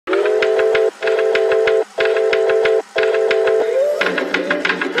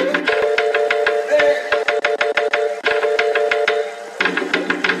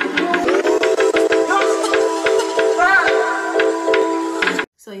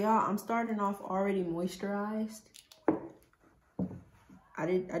y'all, I'm starting off already moisturized. I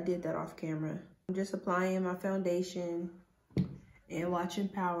did that off camera. I'm just applying my foundation and watching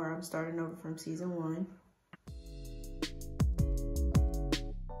Power. I'm starting over from season 1.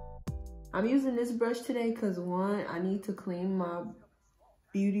 I'm using this brush today because 1, I need to clean my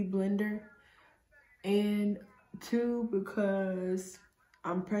beauty blender, and 2, because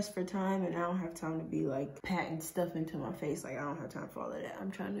I'm pressed for time and I don't have time to be like patting stuff into my face. Like, I don't have time for all of that.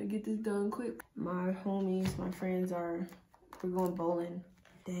 I'm trying to get this done quick. My homies, my friends we're going bowling.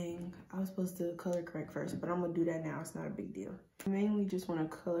 Dang, I was supposed to color correct first, but I'm gonna do that now. It's not a big deal. I mainly just want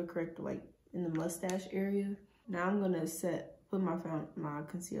to color correct like in the mustache area. Now I'm gonna put my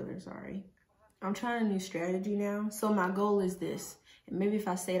concealer, sorry. I'm trying a new strategy now. So my goal is this, and maybe if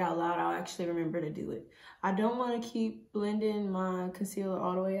I say it out loud, I'll actually remember to do it. I don't want to keep blending my concealer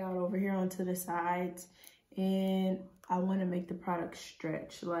all the way out over here onto the sides, and I want to make the product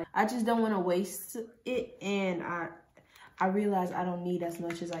stretch. Like, I just don't want to waste it, and I realize I don't need as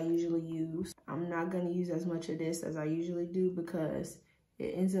much as I usually use. I'm not going to use as much of this as I usually do because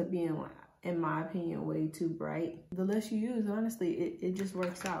it ends up being, in my opinion, way too bright. The less you use, honestly, it just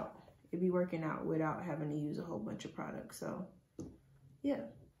works out. It be working out without having to use a whole bunch of products. So, yeah.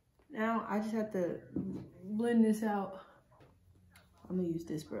 Now, I just have to blend this out. I'm going to use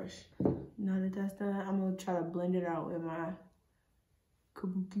this brush. Now that that's done, I'm going to try to blend it out with my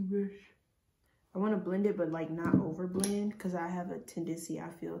kabuki brush. I want to blend it, but like not over blend, because I have a tendency, I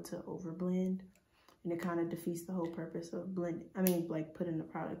feel, to over blend, and it kind of defeats the whole purpose of blending. I mean, like putting the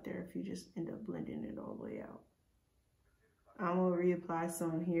product there if you just end up blending it all the way out. I'm gonna reapply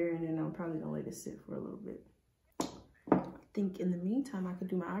some here, and then I'm probably gonna let it sit for a little bit. I think in the meantime, I could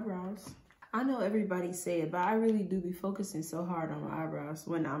do my eyebrows. I know everybody say it, but I really do be focusing so hard on my eyebrows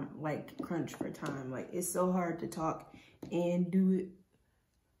when I'm like crunched for time. Like, it's so hard to talk and do it.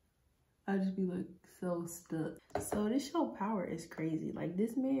 I just be like so stuck. So this show Power is crazy. Like,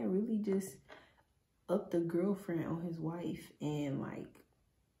 this man really just upped the girlfriend on his wife, and like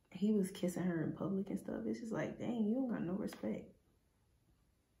he was kissing her in public and stuff. It's just like, dang, you don't got no respect.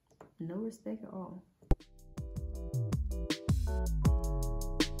 No respect at all.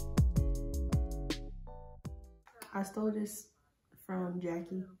 I stole this from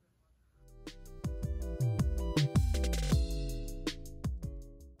Jackie.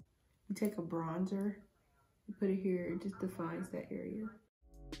 You take a bronzer, you put it here, it just defines that area.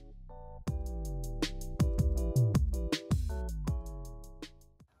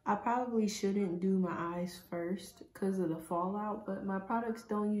 I probably shouldn't do my eyes first because of the fallout, but my products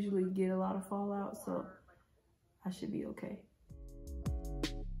don't usually get a lot of fallout, so I should be okay.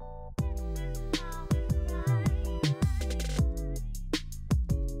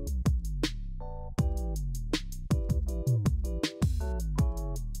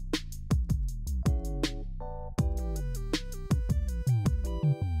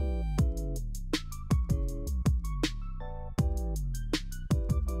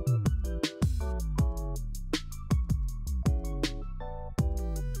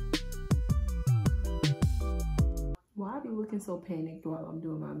 Why I be looking so panicked while I'm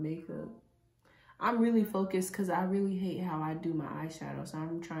doing my makeup? I'm really focused because I really hate how I do my eyeshadow, so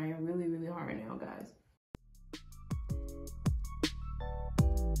I'm trying really, really hard now, guys.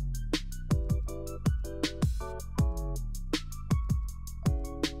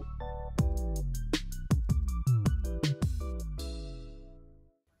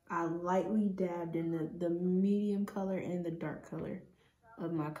 I lightly dabbed in the medium color and the dark color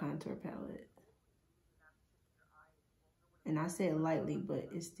of my contour palette. And I said lightly, but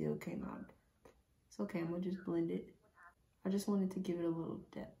it still came out. It's okay, I'm gonna just blend it. I just wanted to give it a little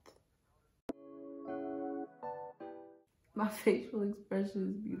depth. My facial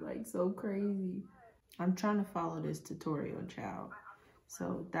expressions be like so crazy. I'm trying to follow this tutorial, child.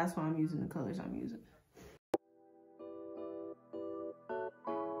 So that's why I'm using the colors I'm using.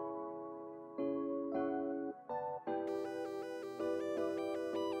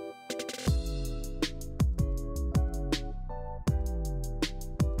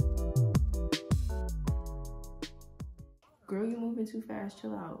 Girl, you moving too fast,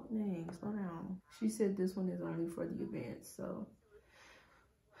 chill out. Dang, slow down. She said this one is only for the advanced, so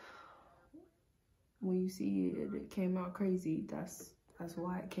when you see it came out crazy, that's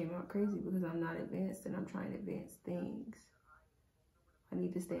why it came out crazy, because I'm not advanced and I'm trying advanced things. I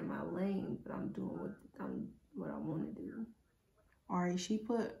need to stay in my lane, but I'm doing what I want to do. Alright, she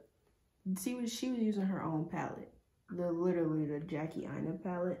was using her own palette, literally the Jackie Aina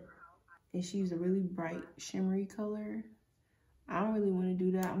palette, and she used a really bright shimmery color. I don't really want to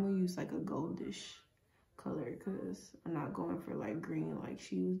do that. I'm gonna use like a goldish color because I'm not going for like green like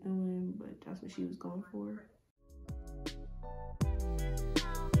she was doing, but that's what she was going for.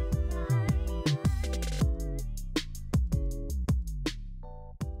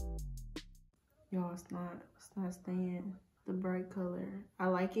 Y'all, it's not staying the bright color. I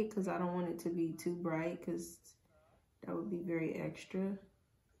like it because I don't want it to be too bright because that would be very extra.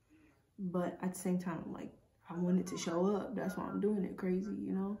 But at the same time, like, I want it to show up. That's why I'm doing it crazy,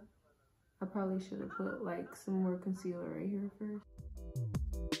 you know? I probably should have put like some more concealer right here first.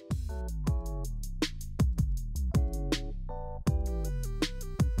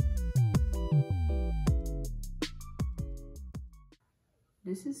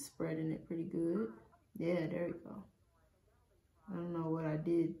 This is spreading it pretty good. Yeah, there we go. I don't know what I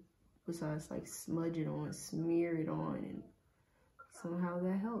did besides like smudge it on, smear it on, and somehow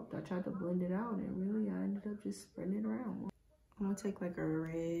that helped. I tried to blend it out and really I ended up just spreading it around. I'm gonna take like a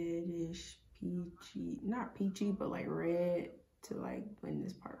reddish peachy, not peachy, but like red to like blend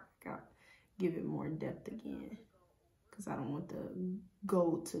this part back out. Give it more depth again. Cause I don't want the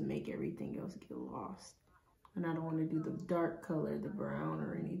gold to make everything else get lost. And I don't want to do the dark color, the brown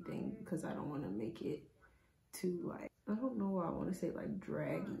or anything, because I don't want to make it too like, I don't know why I want to say like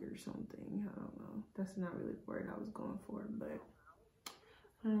draggy or something. I don't know. That's not really the word I was going for, but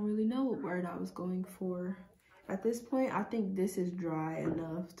I don't really know what word I was going for. At this point, I think this is dry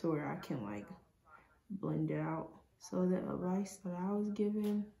enough to where I can like blend it out. So the advice that I was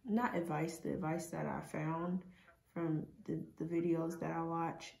given, not advice, the advice that I found from the videos that I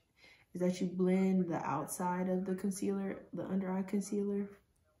watch is that you blend the outside of the concealer, the under eye concealer,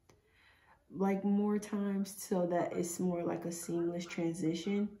 like more times so that it's more like a seamless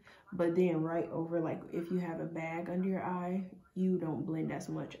transition. But then right over, like if you have a bag under your eye, you don't blend as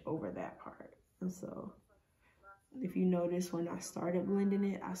much over that part. And so if you notice when I started blending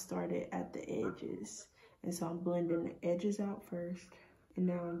it, I started at the edges. And so I'm blending the edges out first. And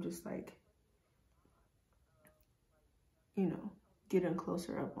now I'm just like, you know, getting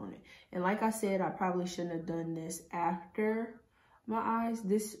closer up on it. And like I said, I probably shouldn't have done this after my eyes.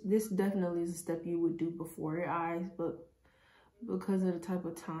 This definitely is a step you would do before your eyes, but because of the type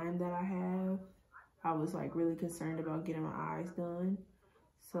of time that I have, I was like really concerned about getting my eyes done.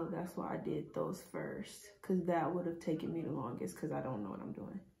 So that's why I did those first, because that would have taken me the longest because I don't know what I'm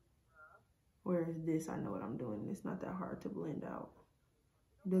doing. Whereas this, I know what I'm doing. It's not that hard to blend out.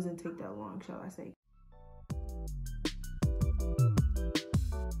 It doesn't take that long, shall I say.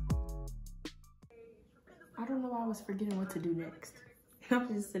 I don't know why I was forgetting what to do next. I'm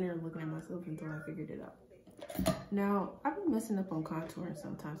just sitting there looking at myself until I figured it out. Now, I've been messing up on contouring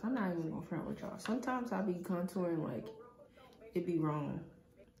sometimes. I'm not even gonna front with y'all. Sometimes I be contouring like it be wrong.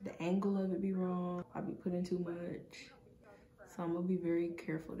 The angle of it be wrong. I be putting too much. So I'm gonna be very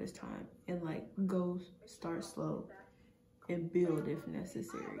careful this time and like start slow and build if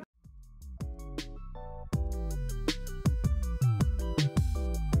necessary.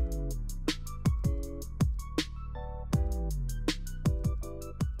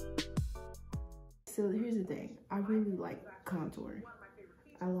 So here's the thing, I really like contouring.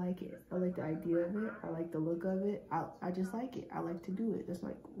 I like it. I like the idea of it. I like the look of it. I just like it. I like to do it. That's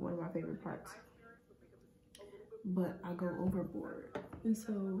like one of my favorite parts. But I go overboard. And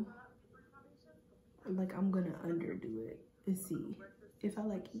so, like, I'm gonna underdo it and see if I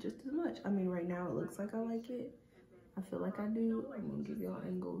like it just as much. I mean, right now it looks like I like it. I feel like I do. I'm gonna give y'all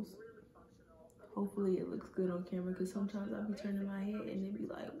angles. Hopefully it looks good on camera, because sometimes I'll be turning my head and they be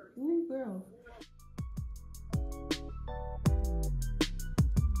like, ooh, girl.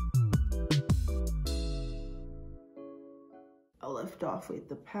 I left off with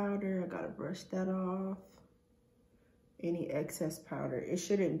the powder. I gotta brush that off. Any excess powder. It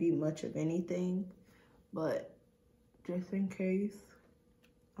shouldn't be much of anything, but just in case,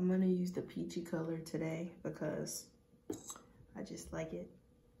 I'm gonna use the peachy color today because I just like it.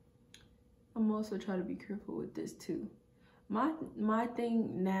 I'm also trying to be careful with this too. My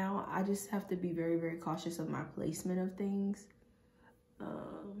thing now, I just have to be very, very cautious of my placement of things.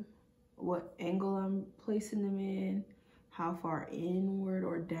 What angle I'm placing them in, how far inward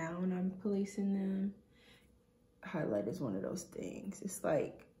or down I'm placing them. Highlight is one of those things. It's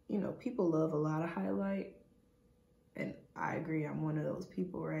like, you know, people love a lot of highlight, and I agree, I'm one of those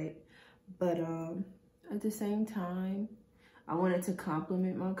people, right? But at the same time, I wanted to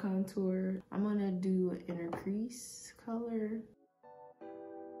complement my contour. I'm gonna do an inner crease color.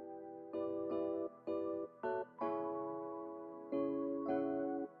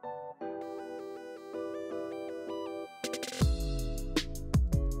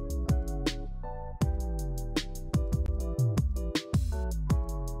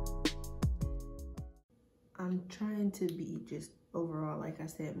 to be just overall, like I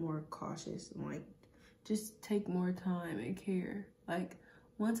said, more cautious and like just take more time and care. Like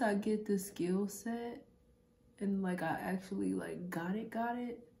once I get the skill set and like I actually like got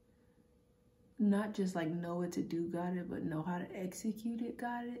it, not just like know what to do, got it, but know how to execute it,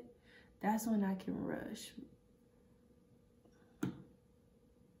 got it, that's when I can rush.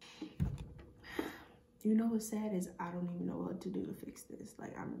 You know what's sad is I don't even know what to do to fix this.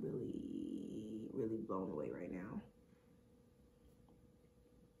 Like I'm really blown away right now.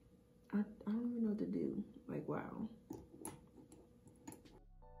 I don't even know what to do. Like, wow.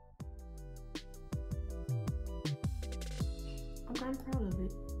 I'm kind of proud of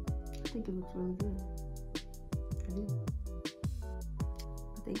it. I think it looks really good. I do.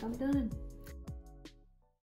 I think I'm done.